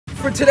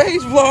For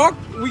today's vlog,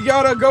 we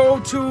gotta go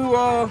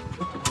to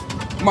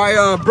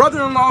my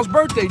brother-in-law's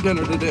birthday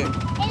dinner today.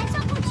 And it's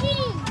Uncle G.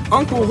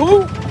 Uncle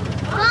who?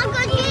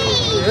 Uncle G.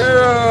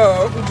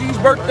 Yeah, Uncle G's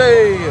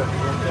birthday.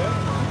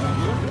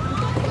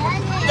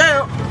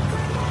 Yeah.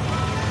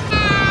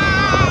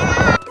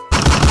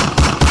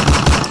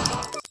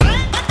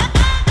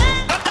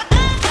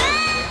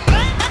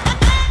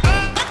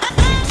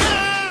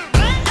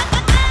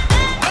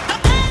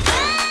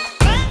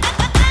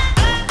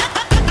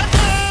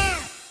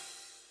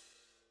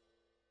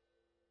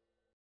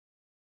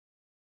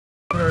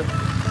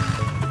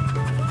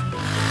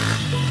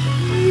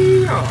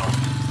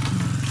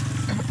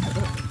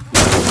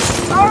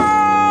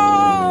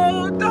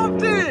 Oh,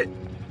 dumped it!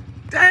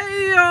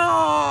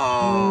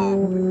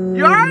 Damn!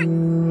 You alright?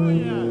 Oh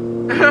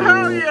yeah.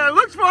 Hell yeah, it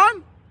looks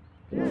fun.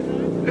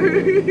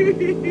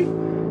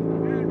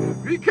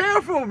 Be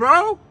careful,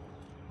 bro.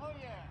 Oh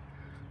yeah.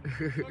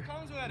 What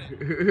comes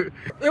with it?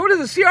 Hey, what is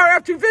it,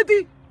 CRF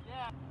 250?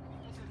 Yeah.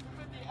 This is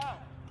 250F.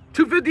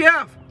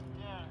 250F.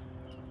 Yeah.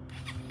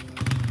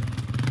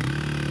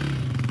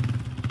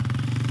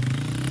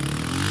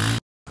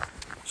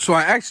 So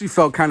I actually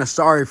felt kind of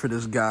sorry for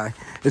this guy.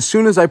 As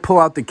soon as I pull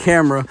out the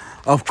camera,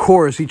 of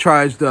course, he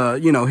tries to,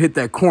 you know, hit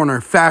that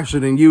corner faster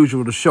than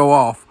usual to show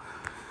off.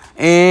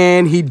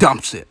 And he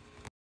dumps it.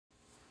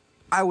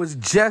 I was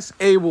just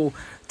able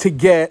to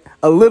get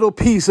a little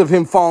piece of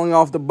him falling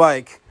off the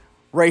bike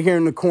right here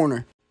in the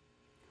corner.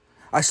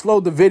 I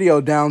slowed the video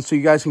down so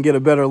you guys can get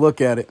a better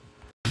look at it.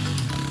 I'm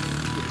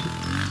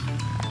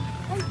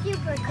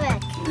super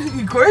quick.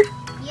 He quick?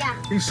 Yeah.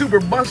 He super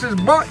busts his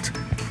butt.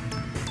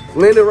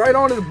 Landed right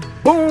on his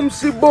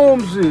boomsy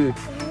boomsy.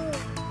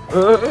 I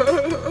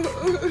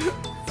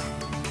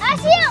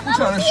see him. He's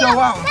trying to show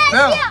out.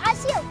 I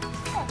see him.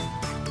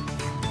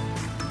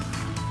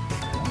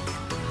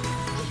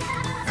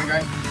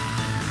 Okay.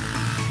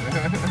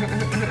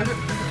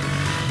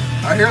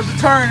 Alright, here's the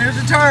turn. Here's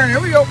the turn. Here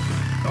we go.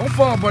 Don't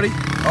fall, buddy.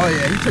 Oh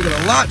yeah, he took it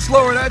a lot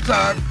slower that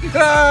time.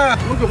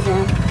 Looking for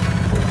him.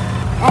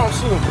 I don't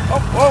see him.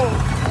 Oh, oh.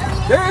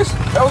 There he is.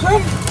 That was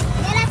him.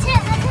 Yeah, that's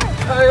it.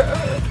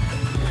 That's it.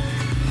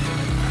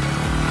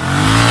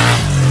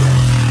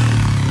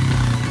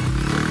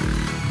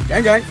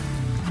 Gang, gang.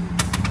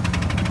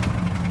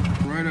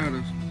 Right at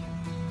us.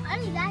 I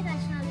need that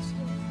guy's trying to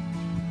shoot.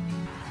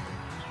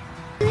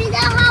 We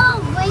got how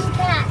way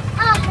back.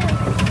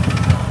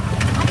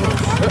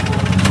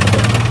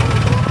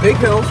 Big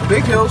hills,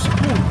 big hills.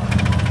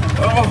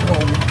 Oh,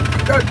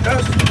 God,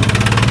 that's.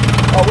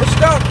 Oh, we're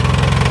stuck.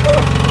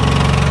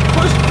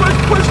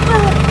 Push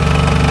through.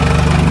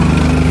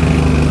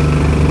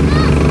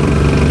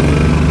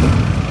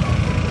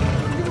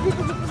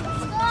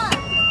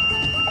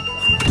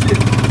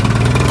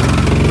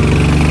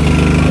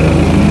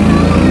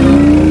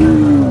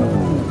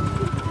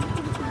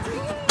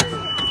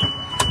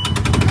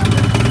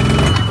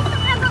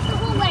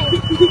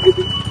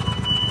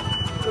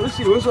 Let's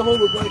see, what's the hole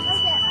look like?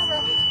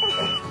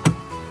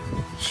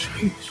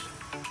 Jeez.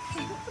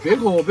 Big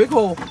hole, big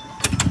hole.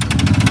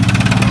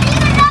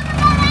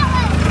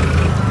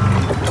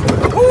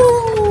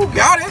 Ooh,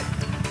 got it.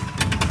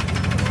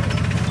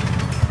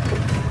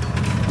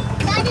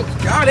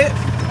 Got it.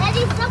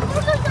 Daddy,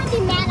 someone's gonna be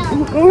mad at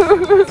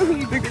me.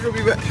 You think they're gonna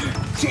be bad?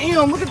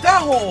 Damn, look at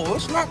that hole.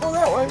 Let's not go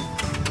that way.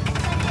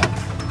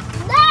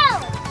 No!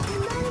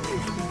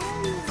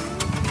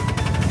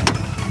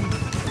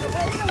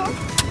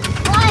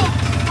 Why?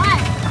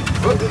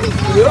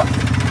 Yeah.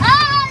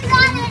 Oh,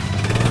 got it!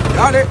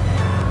 Got it.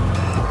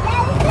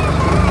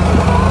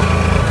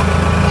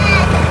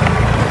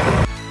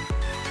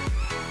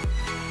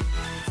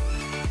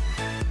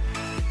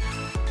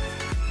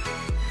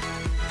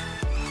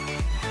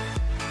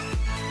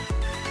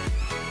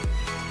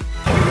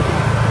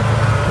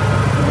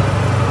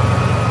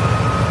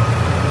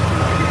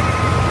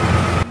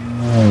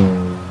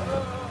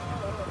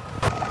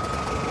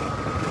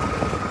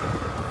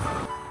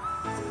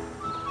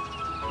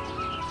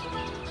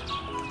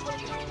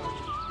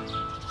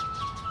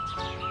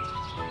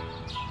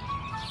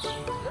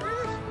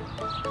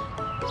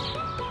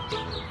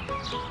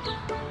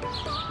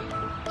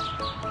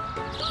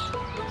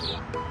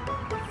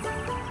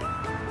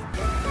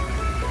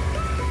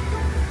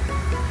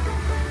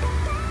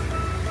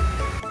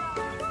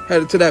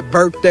 Headed to that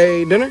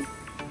birthday dinner.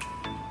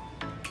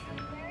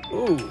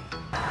 Ooh.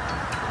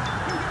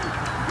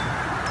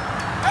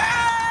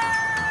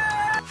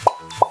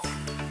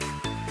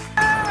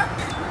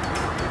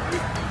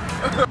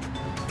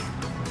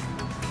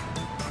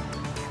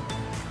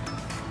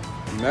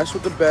 Mess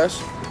with the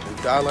best and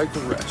die like the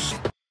rest.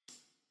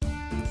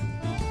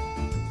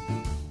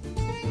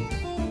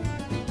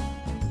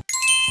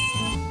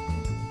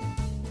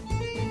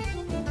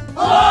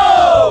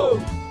 Oh!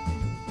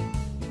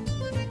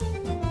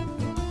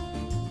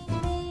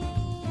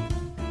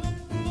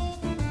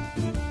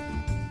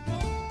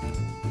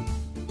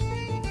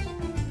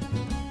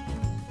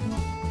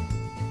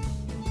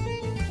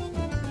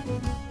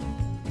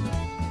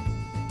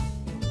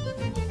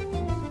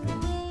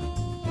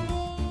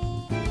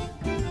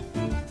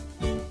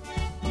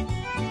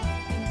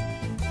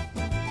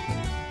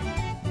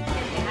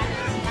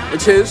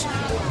 It's his.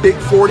 Big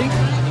 40.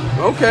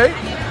 Okay.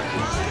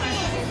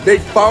 Big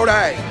 40.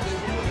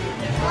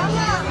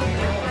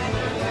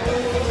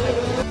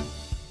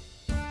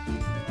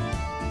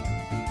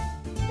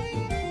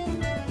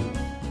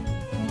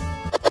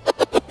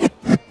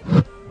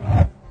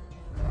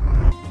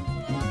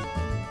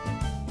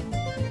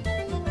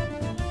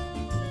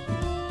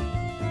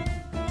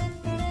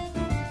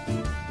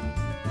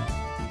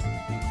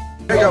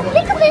 There you go.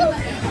 Peekaboo!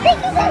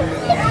 Peekaboo!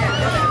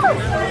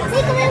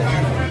 Peekaboo!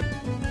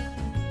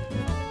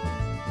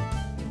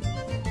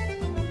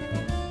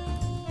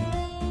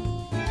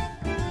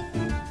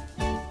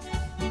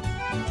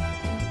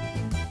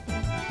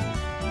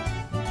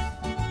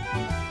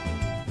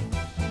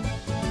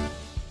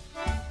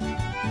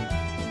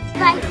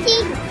 Spicy.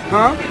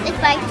 Huh? It's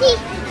spicy.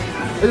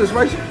 Is it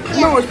spicy?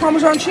 Yeah. No, it's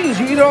Parmesan cheese.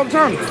 You eat it all the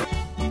time.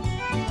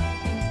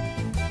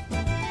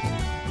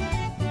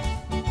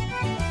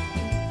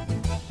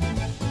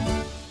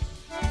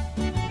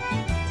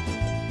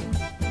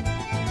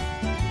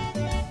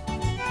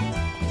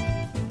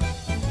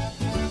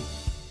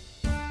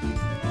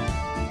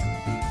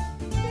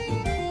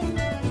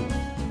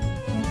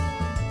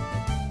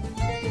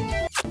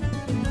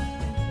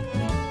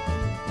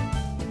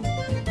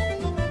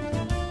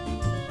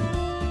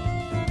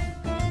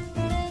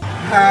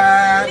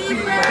 Happy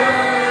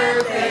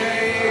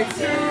birthday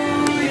to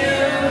you.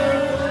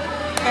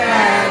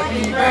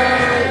 Happy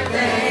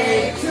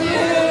birthday to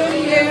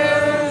you.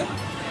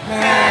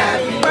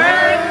 Happy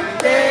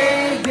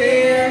birthday,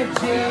 dear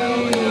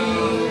Jean.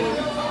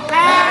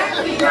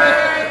 Happy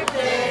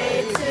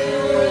birthday to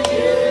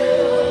you.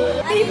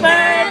 Happy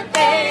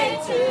birthday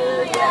to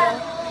you.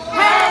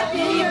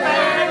 Happy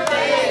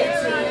birthday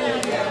to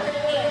you.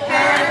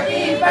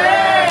 Happy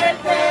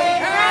birthday.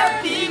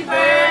 Happy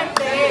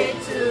birthday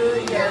to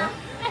you.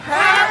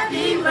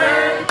 Happy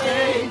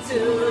birthday to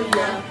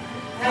you.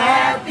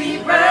 Happy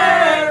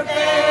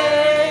birthday.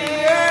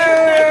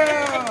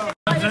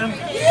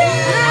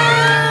 Yeah.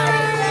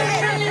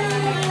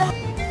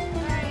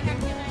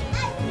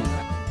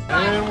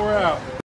 And we're out.